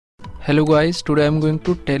Hello guys, today I am going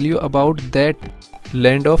to tell you about that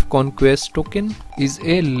Land of Conquest token is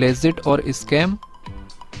a legit or scam.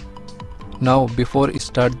 Now before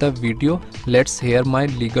start the video, let's hear my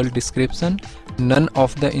legal description. None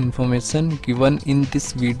of the information given in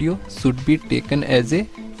this video should be taken as a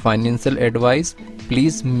financial advice.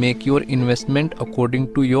 Please make your investment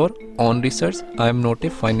according to your own research. I am not a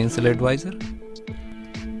financial advisor.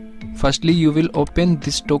 Firstly, you will open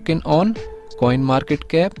this token on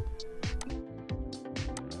CoinMarketCap.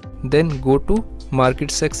 Then go to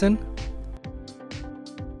market section.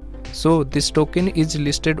 So this token is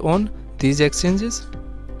listed on these exchanges.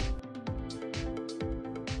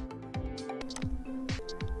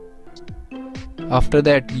 After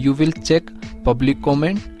that, you will check public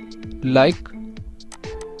comment like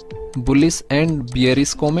bullish and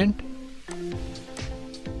bearish comment.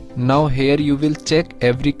 Now here you will check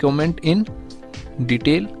every comment in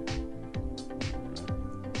detail.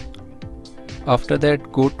 After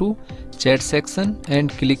that, go to chat section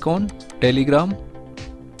and click on Telegram.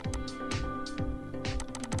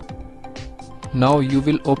 Now you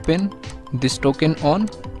will open this token on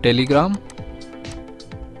Telegram,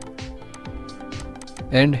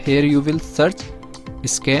 and here you will search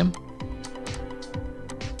scam.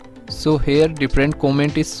 So here different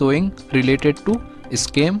comment is showing related to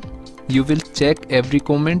scam. You will check every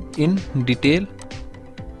comment in detail.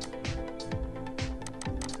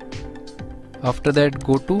 After that,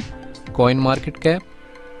 go to CoinMarketCap.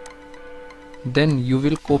 Then you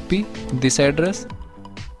will copy this address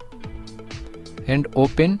and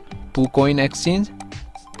open PooCoin exchange.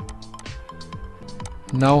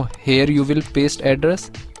 Now here you will paste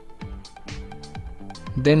address.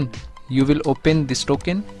 Then you will open this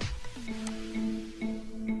token.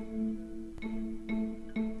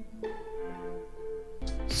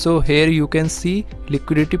 So here you can see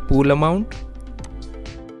liquidity pool amount.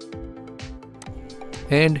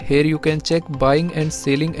 And here you can check buying and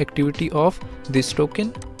selling activity of this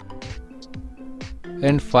token.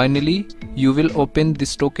 And finally, you will open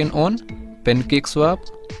this token on PancakeSwap.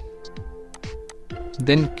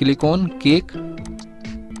 Then click on cake.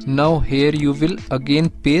 Now here you will again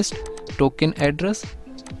paste token address.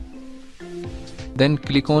 Then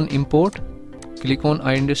click on import. Click on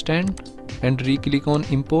I understand and re-click on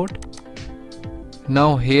import.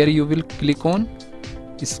 Now here you will click on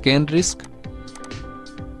scan risk.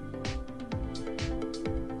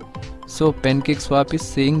 So PancakeSwap is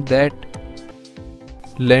saying that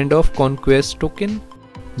Land of Conquest token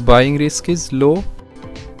buying risk is low.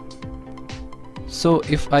 So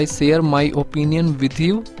if I share my opinion with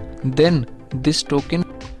you, then this token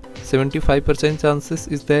 75% chances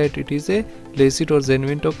is that it is a legit or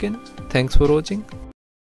genuine token. Thanks for watching.